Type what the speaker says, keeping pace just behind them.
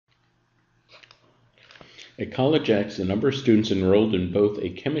At College X, the number of students enrolled in both a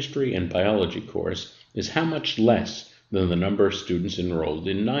chemistry and biology course is how much less than the number of students enrolled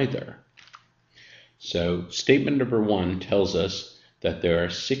in neither? So statement number 1 tells us that there are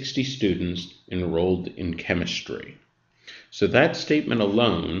 60 students enrolled in chemistry. So that statement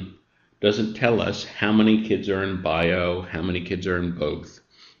alone doesn't tell us how many kids are in bio, how many kids are in both.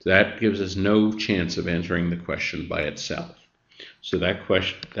 That gives us no chance of answering the question by itself. So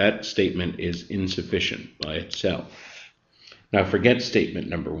that statement is insufficient by itself. Now forget statement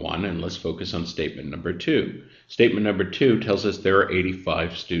number 1 and let's focus on statement number 2. Statement number 2 tells us there are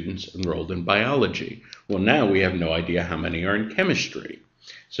 85 students enrolled in biology. Well, now we have no idea how many are in chemistry.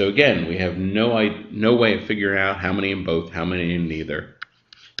 So again, we have no way of figuring out how many in both, how many in neither.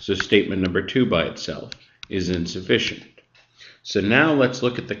 So statement number 2 by itself is insufficient. So now let's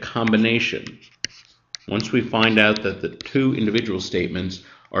look at the combination. Once we find out that the 2 individual statements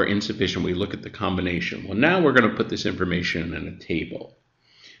are insufficient, we look at the combination. Well, now we're going to put this information in a table.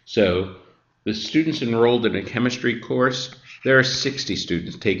 So the students enrolled in a chemistry course, there are 60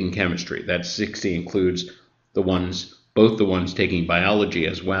 students taking chemistry. That 60 includes both the ones taking biology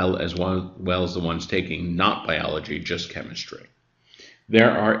as well as the ones taking not biology, just chemistry.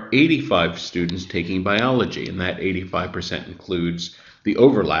 There are 85 students taking biology, and that 85% includes the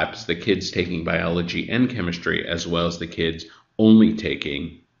overlaps, the kids taking biology and chemistry, as well as the kids only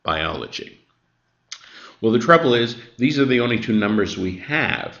taking biology. Well, the trouble is, these are the only 2 numbers we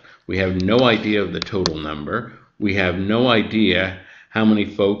have. We have no idea of the total number. We have no idea how many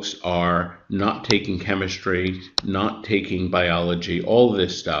folks are not taking chemistry, not taking biology, all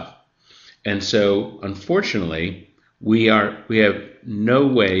this stuff. And so, unfortunately, we have no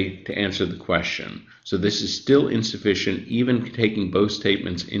way to answer the question. So this is still insufficient, even taking both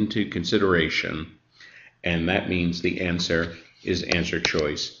statements into consideration. And that means the answer is answer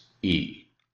choice E.